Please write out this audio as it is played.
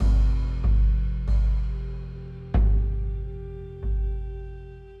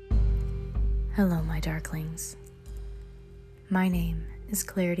Hello, my darklings. My name is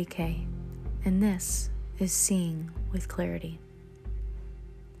Clarity K, and this is Seeing with Clarity.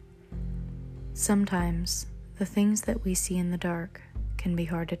 Sometimes the things that we see in the dark can be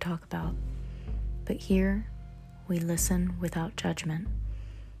hard to talk about, but here we listen without judgment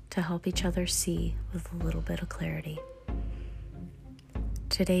to help each other see with a little bit of clarity.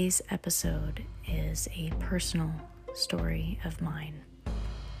 Today's episode is a personal story of mine.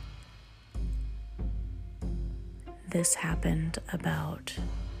 This happened about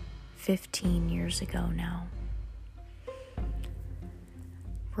 15 years ago now.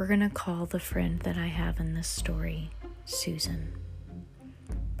 We're going to call the friend that I have in this story Susan.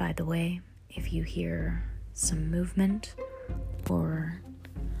 By the way, if you hear some movement or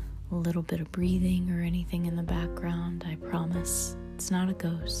a little bit of breathing or anything in the background, I promise it's not a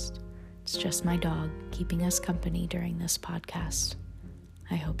ghost. It's just my dog keeping us company during this podcast.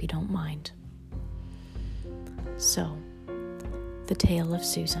 I hope you don't mind. So, the tale of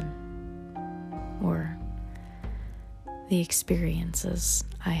Susan, or the experiences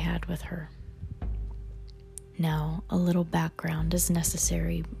I had with her. Now, a little background is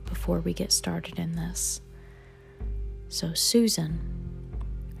necessary before we get started in this. So, Susan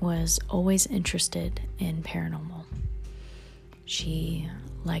was always interested in paranormal. She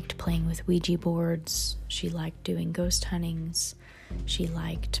liked playing with Ouija boards, she liked doing ghost huntings, she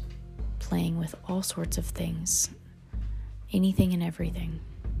liked playing with all sorts of things, anything and everything.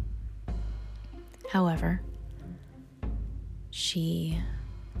 However, she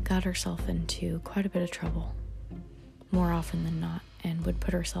got herself into quite a bit of trouble, more often than not, and would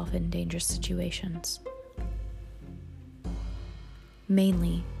put herself in dangerous situations.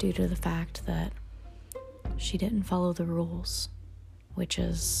 Mainly due to the fact that she didn't follow the rules, which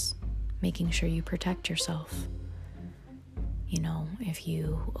is making sure you protect yourself. You know, if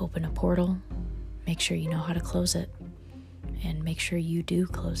you open a portal, make sure you know how to close it, and make sure you do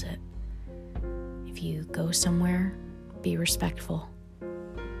close it. If you go somewhere, be respectful.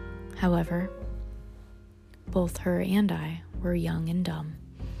 However, both her and I were young and dumb,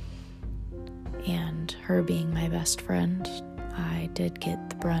 and her being my best friend, I did get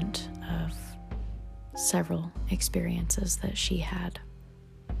the brunt of several experiences that she had.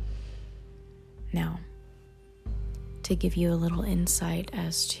 Now, to give you a little insight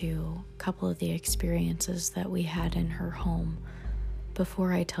as to a couple of the experiences that we had in her home,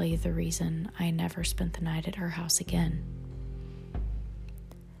 before I tell you the reason I never spent the night at her house again.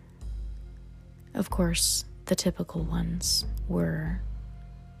 Of course, the typical ones were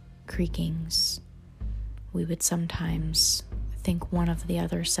creakings. We would sometimes think one of the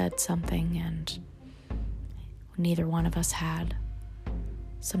other said something and neither one of us had.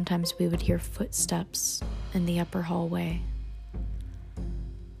 Sometimes we would hear footsteps in the upper hallway.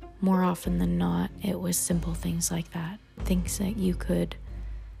 More often than not, it was simple things like that. Things that you could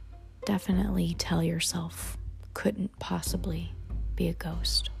definitely tell yourself couldn't possibly be a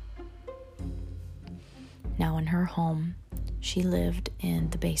ghost. Now, in her home, she lived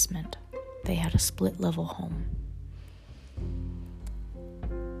in the basement. They had a split-level home.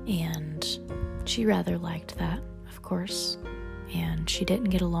 And she rather liked that, of course. And she didn't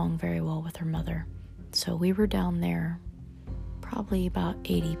get along very well with her mother. So we were down there probably about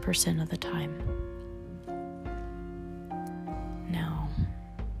 80% of the time. Now,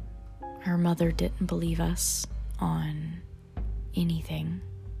 her mother didn't believe us on anything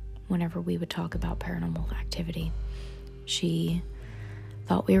whenever we would talk about paranormal activity. She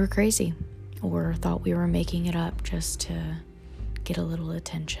thought we were crazy or thought we were making it up just to get a little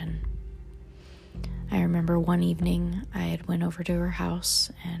attention. I remember one evening I had went over to her house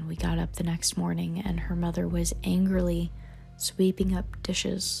and we got up the next morning and her mother was angrily sweeping up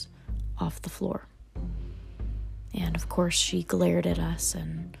dishes off the floor. And of course she glared at us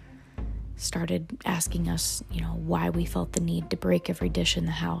and started asking us, why we felt the need to break every dish in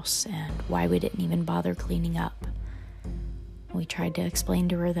the house and why we didn't even bother cleaning up. We tried to explain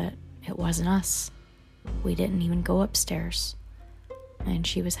to her that it wasn't us. We didn't even go upstairs. And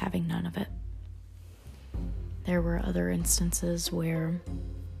she was having none of it. There were other instances where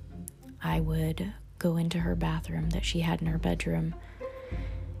I would go into her bathroom that she had in her bedroom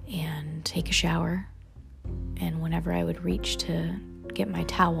and take a shower. And whenever I would reach to get my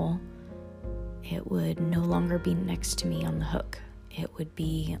towel, it would no longer be next to me on the hook. It would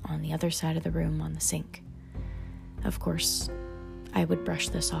be on the other side of the room on the sink. Of course, I would brush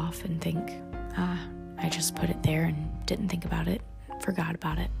this off and think, I just put it there and didn't think about it, forgot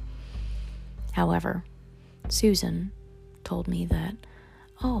about it. However, Susan told me that,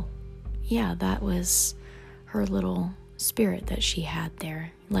 oh, yeah, that was her little spirit that she had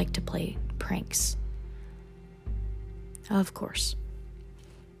there liked to play pranks. Of course.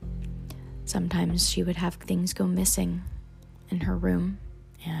 Sometimes she would have things go missing in her room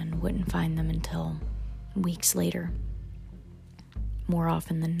and wouldn't find them until weeks later. More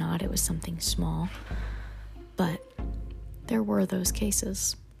often than not, it was something small, but there were those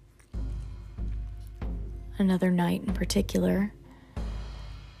cases. Another night in particular,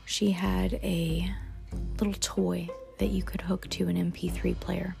 she had a little toy that you could hook to an MP3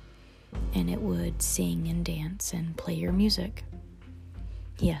 player, and it would sing and dance and play your music.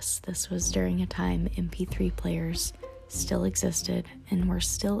 Yes, this was during a time MP3 players still existed and were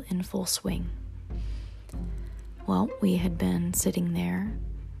still in full swing. Well, we had been sitting there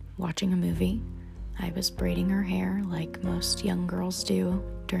watching a movie. I was braiding her hair like most young girls do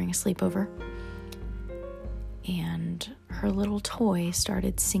during a sleepover. And her little toy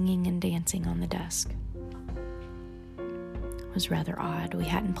started singing and dancing on the desk. It was rather odd. We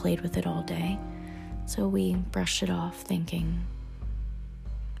hadn't played with it all day, so we brushed it off thinking,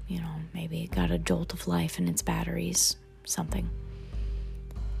 maybe it got a jolt of life in its batteries, something.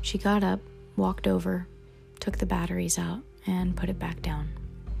 She got up, walked over, took the batteries out, and put it back down.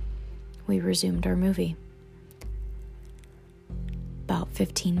 We resumed our movie. About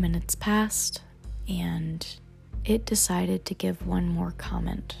 15 minutes passed, and it decided to give one more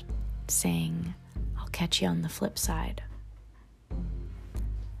comment, saying, "I'll catch you on the flip side."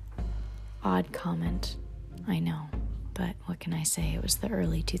 Odd comment, I know, but what can I say? It was the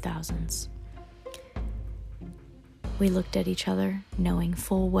early 2000s. We looked at each other, knowing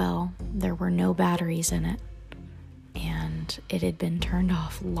full well there were no batteries in it, and it had been turned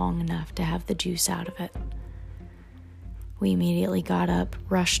off long enough to have the juice out of it. We immediately got up,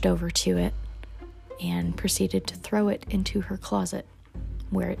 rushed over to it, and proceeded to throw it into her closet,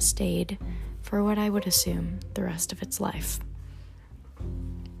 where it stayed for what I would assume the rest of its life.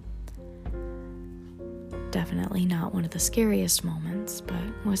 Definitely not one of the scariest moments,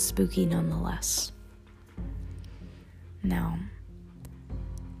 but was spooky nonetheless. Now,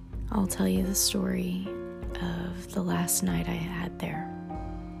 I'll tell you the story of the last night I had there.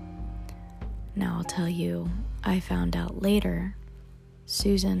 Now I'll tell you, I found out later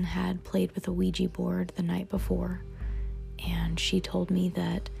Susan had played with a Ouija board the night before, and she told me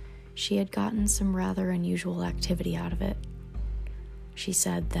that she had gotten some rather unusual activity out of it. She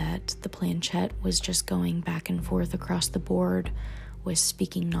said that the planchette was just going back and forth across the board, was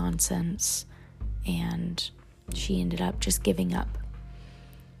speaking nonsense, and she ended up just giving up.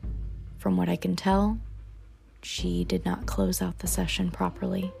 From what I can tell, she did not close out the session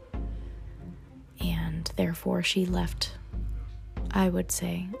properly, and therefore she left, I would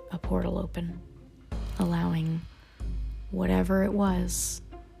say, a portal open, allowing whatever it was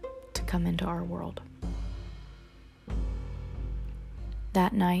to come into our world.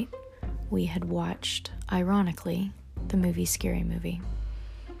 That night, we had watched, ironically, the movie Scary Movie,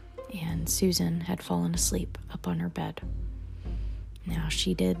 and Susan had fallen asleep up on her bed. Now,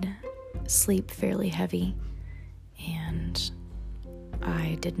 she did sleep fairly heavy, and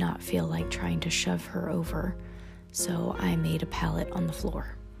I did not feel like trying to shove her over, so I made a pallet on the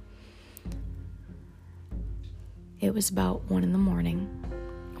floor. It was about 1 a.m.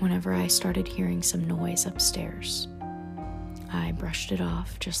 whenever I started hearing some noise upstairs. I brushed it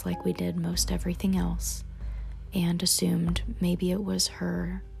off just like we did most everything else, and assumed maybe it was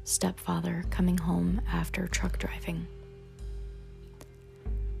her stepfather coming home after truck driving.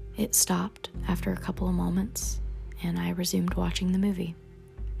 It stopped after a couple of moments, and I resumed watching the movie.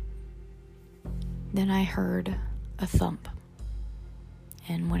 Then I heard a thump.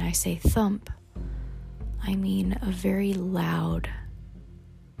 And when I say thump, I mean a very loud,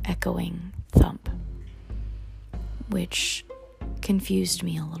 echoing thump, which confused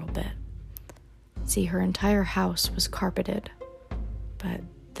me a little bit. See, her entire house was carpeted, but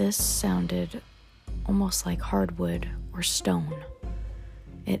this sounded almost like hardwood or stone.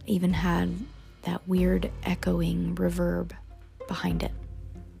 It even had that weird echoing reverb behind it.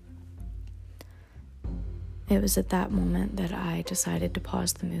 It was at that moment that I decided to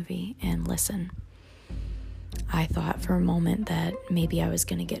pause the movie and listen. I thought for a moment that maybe I was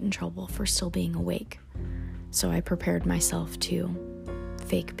going to get in trouble for still being awake, so I prepared myself to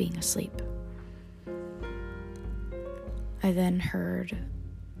fake being asleep. I then heard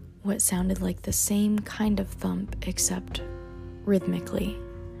what sounded like the same kind of thump, except rhythmically,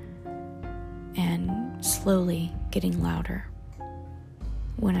 and slowly getting louder.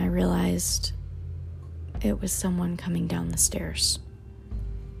 When I realized it was someone coming down the stairs,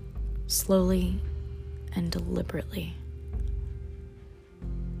 slowly and deliberately.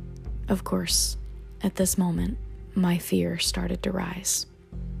 Of course, at this moment, my fear started to rise.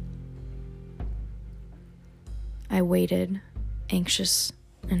 I waited, anxious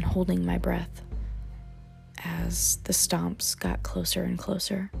and holding my breath, as the stomps got closer and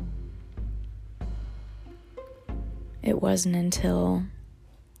closer. It wasn't until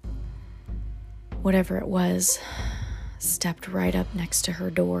whatever it was stepped right up next to her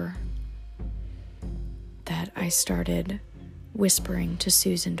door that I started whispering to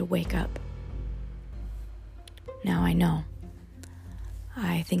Susan to wake up. Now I know.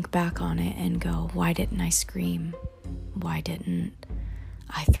 I think back on it and go, why didn't I scream? Why didn't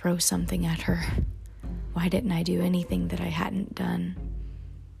I throw something at her? Why didn't I do anything that I hadn't done?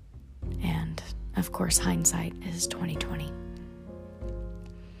 And of course, hindsight is 20/20.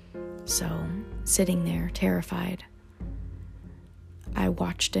 So, sitting there terrified, I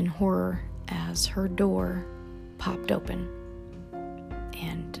watched in horror as her door popped open,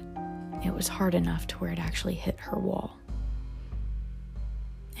 and it was hard enough to where it actually hit her wall.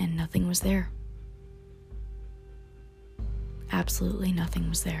 And nothing was there. Absolutely nothing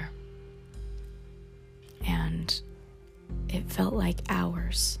was there. And it felt like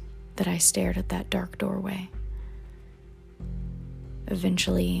hours that I stared at that dark doorway.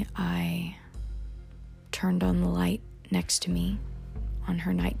 Eventually, I turned on the light next to me on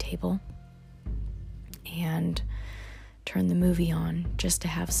her night table and turned the movie on just to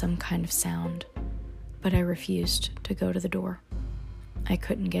have some kind of sound, but I refused to go to the door. I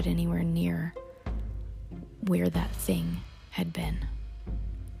couldn't get anywhere near where that thing had been.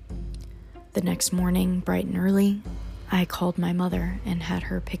 The next morning, bright and early, I called my mother and had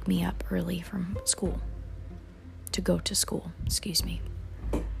her pick me up early from school. To go to school, excuse me.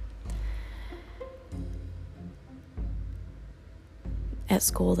 At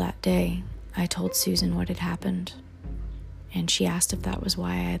school that day, I told Susan what had happened, and she asked if that was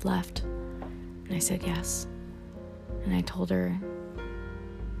why I had left. And I said yes. And I told her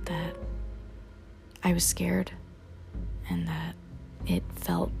that I was scared and that it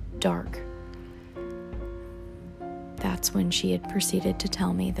felt dark. That's when she had proceeded to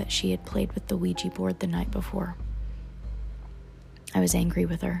tell me that she had played with the Ouija board the night before. I was angry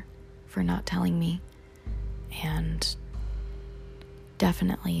with her for not telling me, and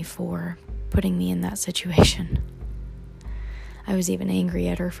definitely for putting me in that situation. I was even angry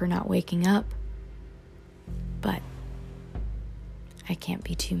at her for not waking up, but I can't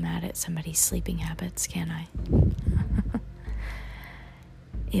be too mad at somebody's sleeping habits, can I?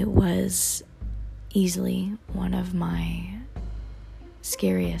 It was easily one of my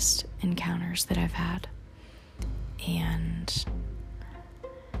scariest encounters that I've had, and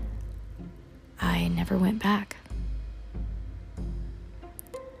I never went back.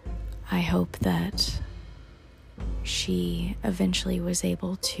 I hope that she eventually was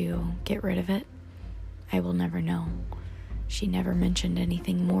able to get rid of it. I will never know. She never mentioned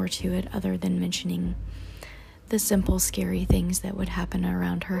anything more to it other than mentioning the simple scary things that would happen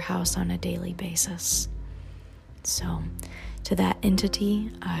around her house on a daily basis. So, to that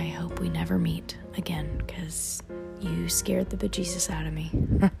entity, I hope we never meet again, because you scared the bejesus out of me.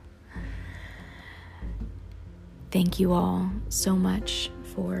 Thank you all so much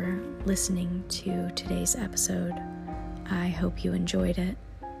for listening to today's episode. I hope you enjoyed it.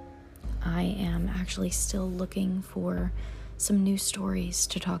 I am actually still looking for some new stories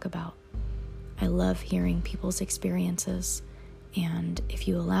to talk about. I love hearing people's experiences, and if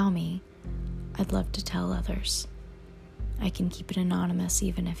you allow me, I'd love to tell others. I can keep it anonymous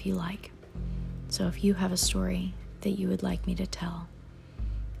even if you like. So if you have a story that you would like me to tell,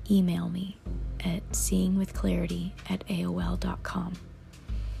 email me at seeingwithclarity@aol.com.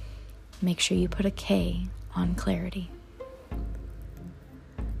 Make sure you put a K on clarity.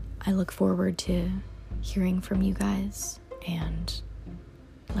 I look forward to hearing from you guys, and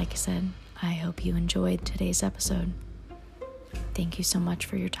like I said, I hope you enjoyed today's episode. Thank you so much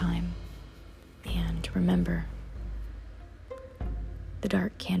for your time, and remember, the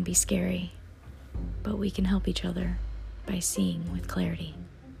dark can be scary, but we can help each other by seeing with clarity.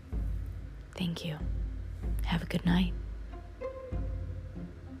 Thank you. Have a good night.